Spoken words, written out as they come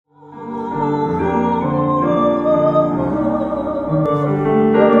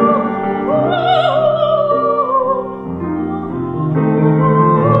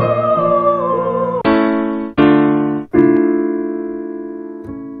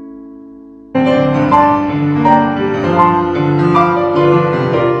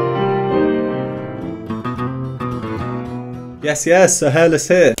Yes, so Hairless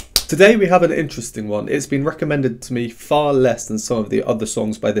here. Today we have an interesting one. It's been recommended to me far less than some of the other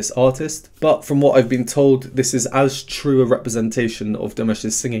songs by this artist, but from what I've been told, this is as true a representation of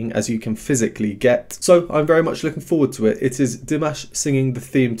DIMASH's singing as you can physically get. So I'm very much looking forward to it. It is DIMASH singing the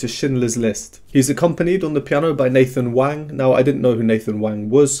theme to Schindler's List. He's accompanied on the piano by Nathan Wang. Now, I didn't know who Nathan Wang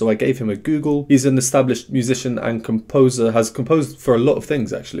was, so I gave him a Google. He's an established musician and composer, has composed for a lot of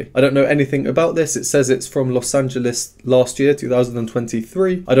things actually. I don't know anything about this. It says it's from Los Angeles last year,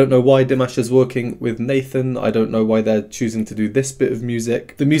 2023. I don't know why DIMASH is working with Nathan. I don't know why they're choosing to do this bit of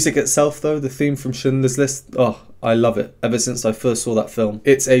music. The music itself though, the theme from Schindler's List, oh, I love it ever since I first saw that film.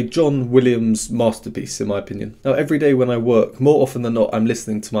 It's a John Williams masterpiece in my opinion. Now every day when I work, more often than not, I'm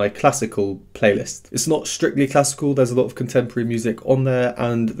listening to my classical playlist. It's not strictly classical, there's a lot of contemporary music on there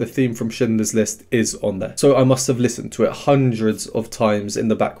and the theme from Schindler's List is on there. So I must have listened to it hundreds of times in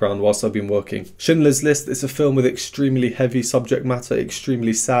the background whilst I've been working. Schindler's List is a film with extremely heavy subject matter,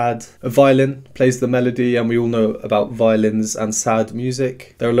 extremely sad. A violin plays the melody and we all know about violins and sad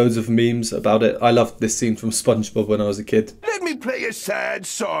music. There are loads of memes about it. I loved this scene from SpongeBob when I was a kid. Let me play a sad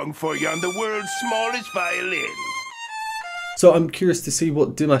song for you on the world's smallest violin. So I'm curious to see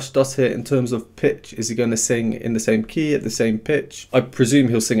what DIMASH does here in terms of pitch. Is he going to sing in the same key, at the same pitch? I presume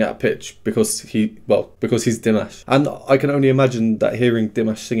he'll sing at pitch because he's DIMASH. And I can only imagine that hearing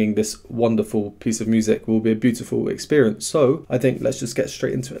DIMASH singing this wonderful piece of music will be a beautiful experience. So I think let's just get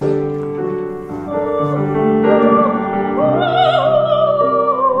straight into it.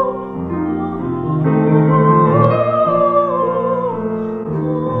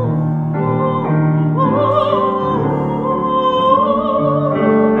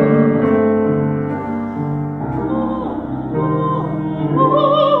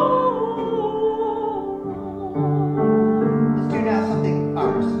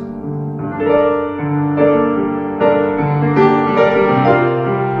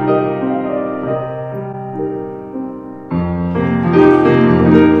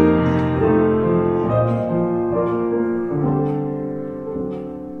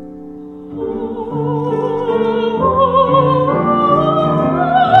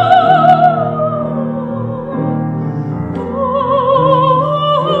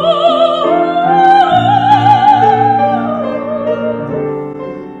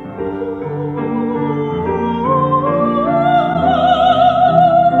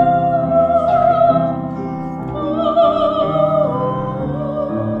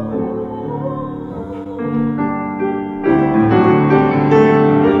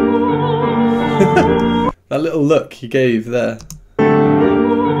 That little look he gave there.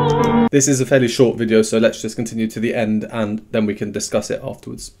 This is a fairly short video, so let's just continue to the end and then we can discuss it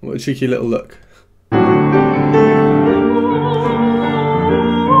afterwards. What a cheeky little look.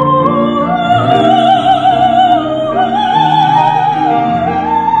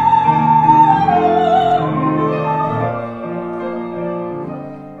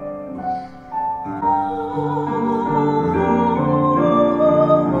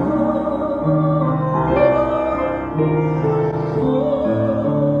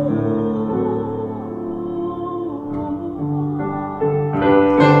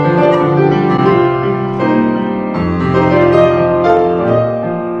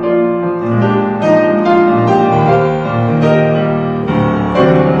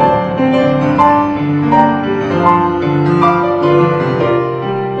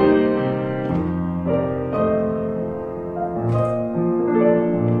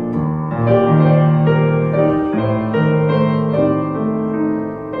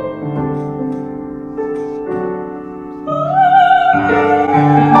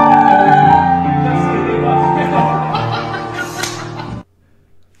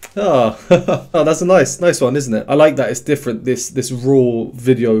 Oh, that's a nice one, isn't it? I like that it's different, this raw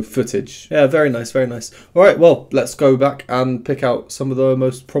video footage. Yeah, very nice, very nice. Alright, well, let's go back and pick out some of the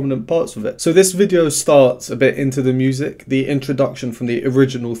most prominent parts of it. So this video starts a bit into the music. The introduction from the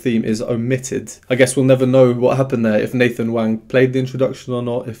original theme is omitted. I guess we'll never know what happened there, if Nathan Wang played the introduction or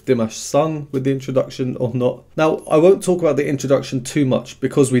not, if DIMASH sung with the introduction or not. Now, I won't talk about the introduction too much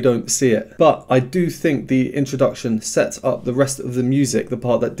because we don't see it, but I do think the introduction sets up the rest of the music, the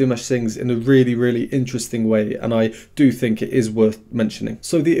part that DIMASH sings, in a really interesting way, and I do think it is worth mentioning.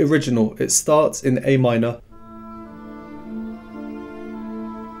 So the original, it starts in A minor,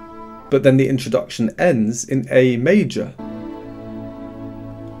 but then the introduction ends in A major.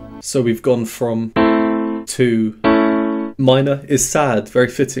 So we've gone from to Minor is sad, very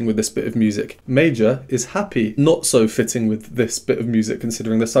fitting with this bit of music. Major is happy, not so fitting with this bit of music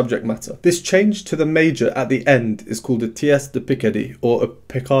considering the subject matter. This change to the major at the end is called a tierce de Picardie, or a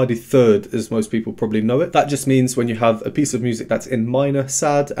Picardie third as most people probably know it. That just means when you have a piece of music that's in minor,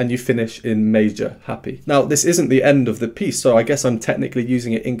 sad, and you finish in major, happy. Now this isn't the end of the piece, so I guess I'm technically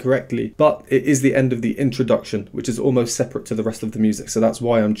using it incorrectly, but it is the end of the introduction, which is almost separate to the rest of the music, so that's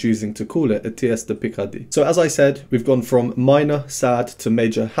why I'm choosing to call it a tierce de Picardie. So as I said, we've gone from minor, sad to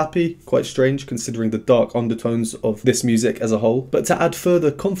major, happy. Quite strange considering the dark undertones of this music as a whole. But to add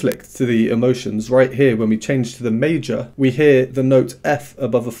further conflict to the emotions, right here when we change to the major, we hear the note F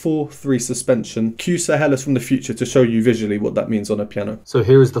above a 4/3 suspension. Cue Sir Hairless from the future to show you visually what that means on a piano. So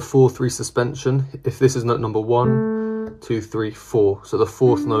here is the 4/3 suspension. If this is note number 1, 2, 3, 4. So the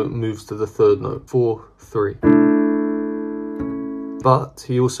fourth note moves to the third note. 4, 3. But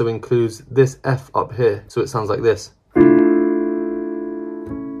he also includes this F up here, so it sounds like this.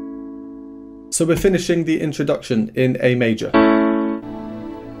 So we're finishing the introduction in A major.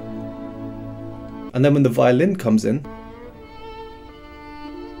 And then when the violin comes in,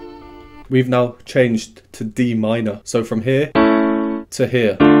 we've now changed to D minor. So from here to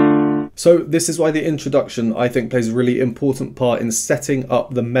here. So this is why the introduction, I think, plays a really important part in setting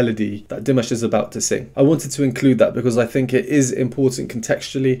up the melody that Dimash is about to sing. I wanted to include that because I think it is important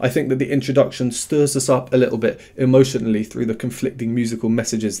contextually. I think that the introduction stirs us up a little bit emotionally through the conflicting musical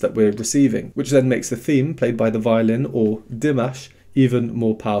messages that we're receiving, which then makes the theme, played by the violin or Dimash, even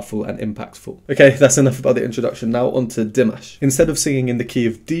more powerful and impactful. Okay, that's enough about the introduction. Now on to Dimash. Instead of singing in the key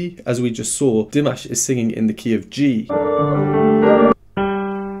of D, as we just saw, Dimash is singing in the key of G.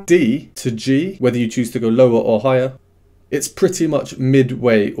 D to G, whether you choose to go lower or higher, it's pretty much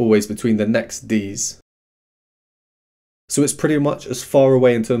midway always between the next Ds. So it's pretty much as far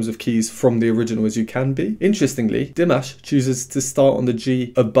away in terms of keys from the original as you can be. Interestingly, Dimash chooses to start on the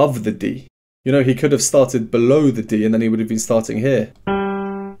G above the D. You know, he could have started below the D and then he would have been starting here.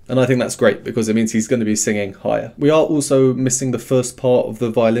 And I think that's great because it means he's going to be singing higher. We are also missing the first part of the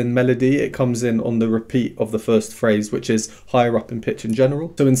violin melody. It comes in on the repeat of the first phrase, which is higher up in pitch in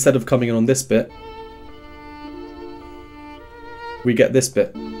general. So instead of coming in on this bit, we get this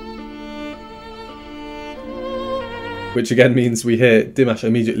bit. Which again means we hear Dimash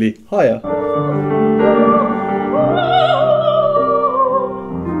immediately higher.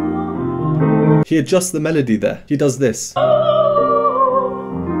 He adjusts the melody there. He does this.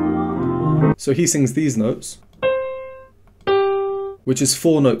 So he sings these notes, which is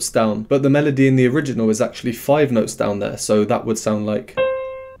 4 notes down, but the melody in the original is actually 5 notes down there, so that would sound like...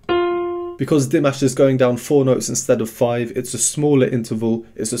 Because Dimash is going down 4 notes instead of 5, it's a smaller interval,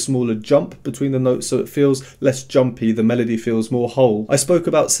 it's a smaller jump between the notes, so it feels less jumpy, the melody feels more whole. I spoke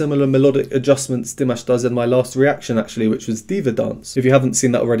about similar melodic adjustments Dimash does in my last reaction actually, which was Diva Dance. If you haven't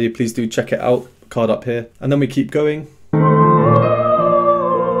seen that already, please do check it out, card up here. And then we keep going.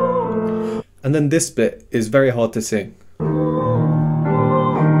 And then this bit is very hard to sing.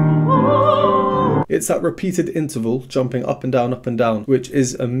 It's that repeated interval jumping up and down, which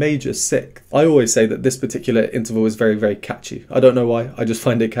is a major sixth. I always say that this particular interval is very, very catchy. I don't know why, I just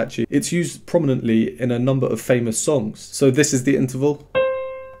find it catchy. It's used prominently in a number of famous songs. So this is the interval.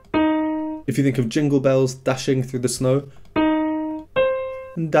 If you think of Jingle Bells, Dashing Through the Snow.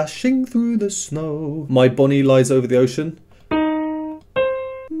 Dashing through the snow. My Bonnie Lies Over the Ocean.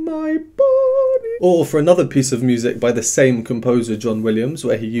 Or for another piece of music by the same composer, John Williams,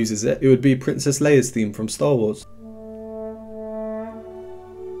 where he uses it, it would be Princess Leia's theme from Star Wars.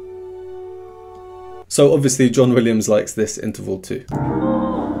 So obviously John Williams likes this interval too. Let's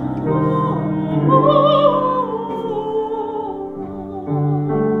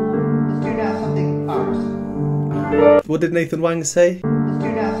do now something ours. What did Nathan Wang say? Let's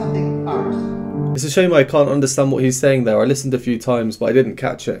do now something ours. It's a shame I can't understand what he's saying there. I listened a few times, but I didn't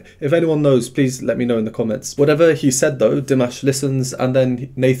catch it. If anyone knows, please let me know in the comments. Whatever he said though, Dimash listens and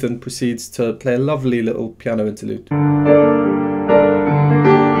then Nathan proceeds to play a lovely little piano interlude.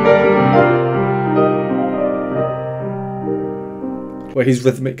 Where he's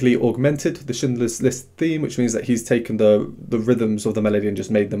rhythmically augmented the Schindler's List theme, which means that he's taken the rhythms of the melody and just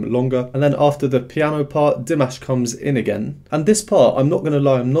made them longer. And then after the piano part, Dimash comes in again. And this part, I'm not going to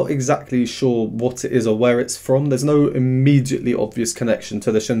lie, I'm not exactly sure what it is or where it's from. There's no immediately obvious connection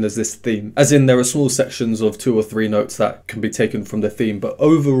to the Schindler's List theme. As in, there are small sections of 2 or 3 notes that can be taken from the theme, but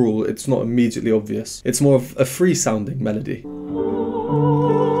overall, it's not immediately obvious. It's more of a free-sounding melody.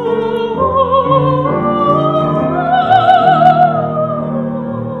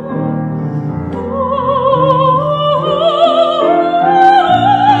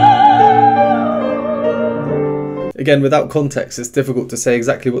 Again, without context, it's difficult to say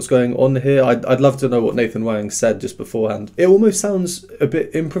exactly what's going on here. I'd love to know what Nathan Wang said just beforehand. It almost sounds a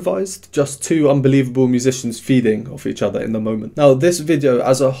bit improvised, just two unbelievable musicians feeding off each other in the moment. Now, this video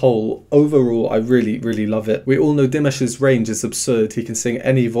as a whole, overall, I really love it. We all know Dimash's range is absurd. He can sing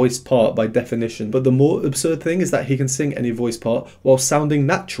any voice part by definition, but the more absurd thing is that he can sing any voice part while sounding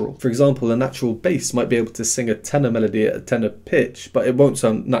natural. For example, a natural bass might be able to sing a tenor melody at a tenor pitch, but it won't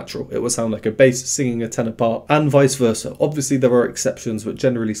sound natural. It will sound like a bass singing a tenor part, and vice versa. Obviously there are exceptions, but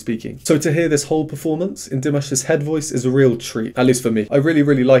generally speaking. So to hear this whole performance in Dimash's head voice is a real treat, at least for me. I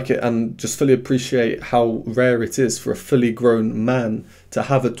really like it, and just fully appreciate how rare it is for a fully grown man to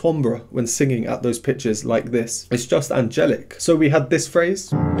have a timbre when singing at those pitches like this. It's just angelic. So we had this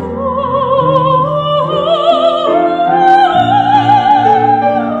phrase.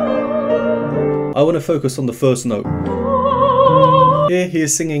 I want to focus on the first note. Here he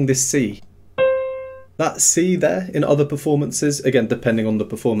is singing this C. That C there in other performances, again depending on the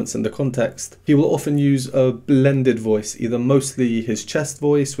performance and the context, he will often use a blended voice, either mostly his chest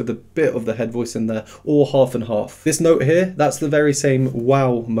voice with a bit of the head voice in there, or half and half. This note here, that's the very same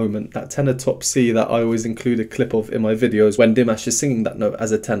wow moment, that tenor top C that I always include a clip of in my videos when Dimash is singing that note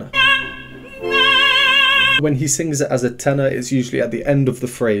as a tenor. When he sings it as a tenor, it's usually at the end of the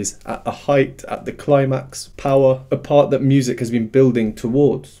phrase, at a height, at the climax, power, a part that music has been building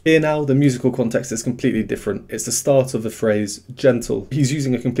towards. Here now, the musical context is completely different. It's the start of a phrase, gentle. He's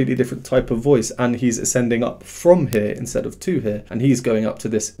using a completely different type of voice, and he's ascending up from here instead of to here, and he's going up to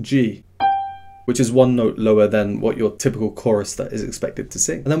this G, which is one note lower than what your typical chorus that is expected to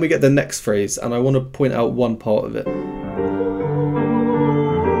sing. And then we get the next phrase, and I want to point out one part of it.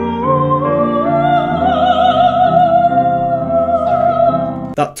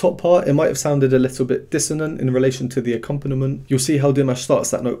 That top part, it might have sounded a little bit dissonant in relation to the accompaniment. You'll see how Dimash starts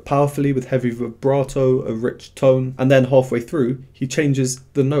that note powerfully with heavy vibrato, a rich tone, and then halfway through, he changes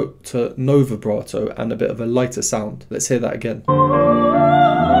the note to no vibrato and a bit of a lighter sound. Let's hear that again.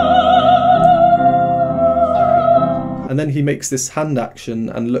 And then he makes this hand action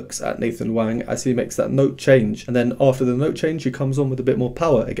and looks at Nathan Wang as he makes that note change. And then after the note change, he comes on with a bit more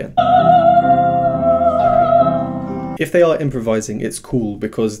power again. If they are improvising, it's cool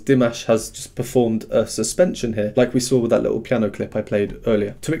because Dimash has just performed a suspension here, like we saw with that little piano clip I played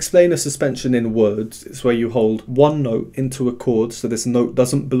earlier. To explain a suspension in words, it's where you hold one note into a chord, so this note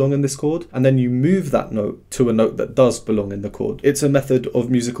doesn't belong in this chord, and then you move that note to a note that does belong in the chord. It's a method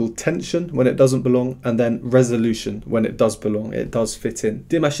of musical tension when it doesn't belong, and then resolution when it does belong, it does fit in.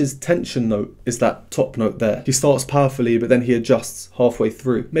 Dimash's tension note is that top note there. He starts powerfully, but then he adjusts halfway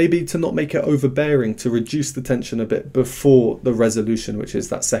through. Maybe to not make it overbearing, to reduce the tension a bit before the resolution, which is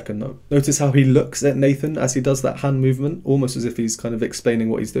that second note. Notice how he looks at Nathan as he does that hand movement, almost as if he's kind of explaining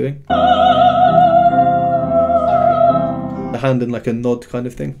what he's doing. The hand in like a nod kind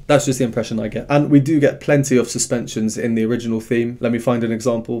of thing. That's just the impression I get. And we do get plenty of suspensions in the original theme. Let me find an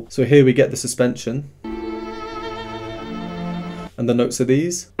example. So here we get the suspension. And the notes are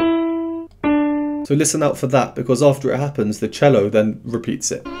these. So listen out for that, because after it happens, the cello then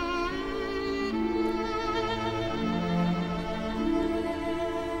repeats it.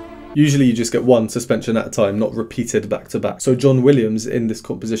 Usually you just get one suspension at a time, not repeated back to back. So John Williams in this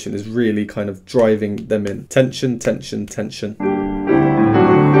composition is really kind of driving them in. Tension, tension, tension.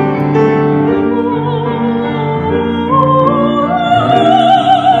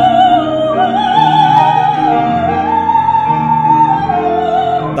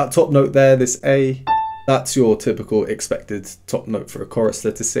 That top note there, this A, that's your typical expected top note for a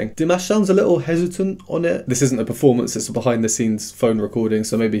chorister to sing. Dimash sounds a little hesitant on it. This isn't a performance, it's a behind the scenes phone recording,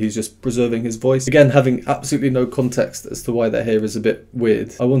 so maybe he's just preserving his voice. Again, having absolutely no context as to why that here is a bit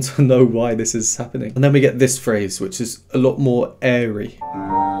weird. I want to know why this is happening. And then we get this phrase, which is a lot more airy.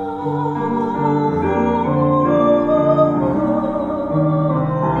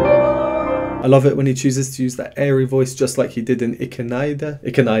 I love it when he chooses to use that airy voice just like he did in Ikenaida.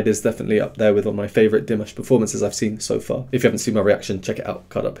 Ikenaida is definitely up there with one of my favourite Dimash performances I've seen so far. If you haven't seen my reaction, check it out,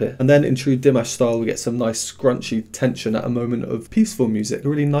 cut up here. And then in true Dimash style, we get some nice scrunchy tension at a moment of peaceful music,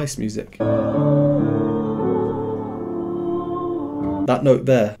 really nice music. That note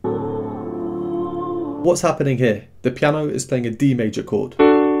there. What's happening here? The piano is playing a D major chord,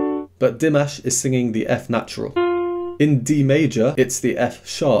 but Dimash is singing the F natural. In D major, it's the F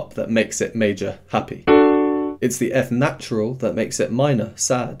sharp that makes it major, happy. It's the F natural that makes it minor,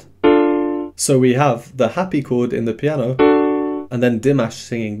 sad. So we have the happy chord in the piano, and then Dimash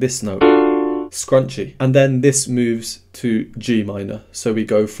singing this note, scrunchy. And then this moves to G minor. So we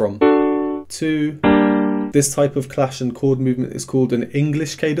go from 2 This type of clash and chord movement is called an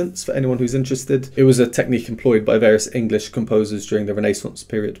English cadence for anyone who's interested. It was a technique employed by various English composers during the Renaissance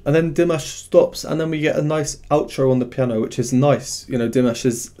period. And then Dimash stops, and then we get a nice outro on the piano, which is nice. You know, Dimash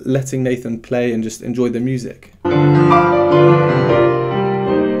is letting Nathan play and just enjoy the music.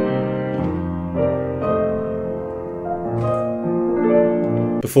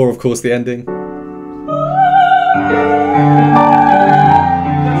 Before, of course, the ending.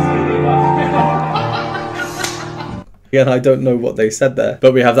 Again, I don't know what they said there,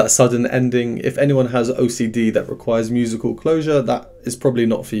 but we have that sudden ending. If anyone has OCD that requires musical closure, that is probably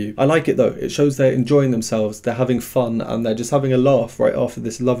not for you. I like it though. It shows they're enjoying themselves, they're having fun, and they're just having a laugh right after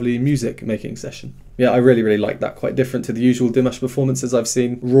this lovely music making session. Yeah, I really like that. Quite different to the usual Dimash performances I've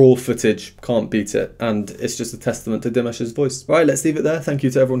seen. Raw footage, can't beat it, and it's just a testament to Dimash's voice. Right, let's leave it there. Thank you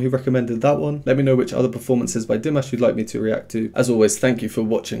to everyone who recommended that one. Let me know which other performances by Dimash you'd like me to react to. As always, thank you for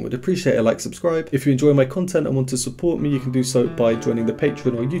watching. Would appreciate a like, subscribe. If you enjoy my content and want to support me, you can do so by joining the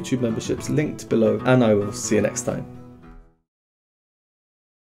Patreon or YouTube memberships linked below, and I will see you next time.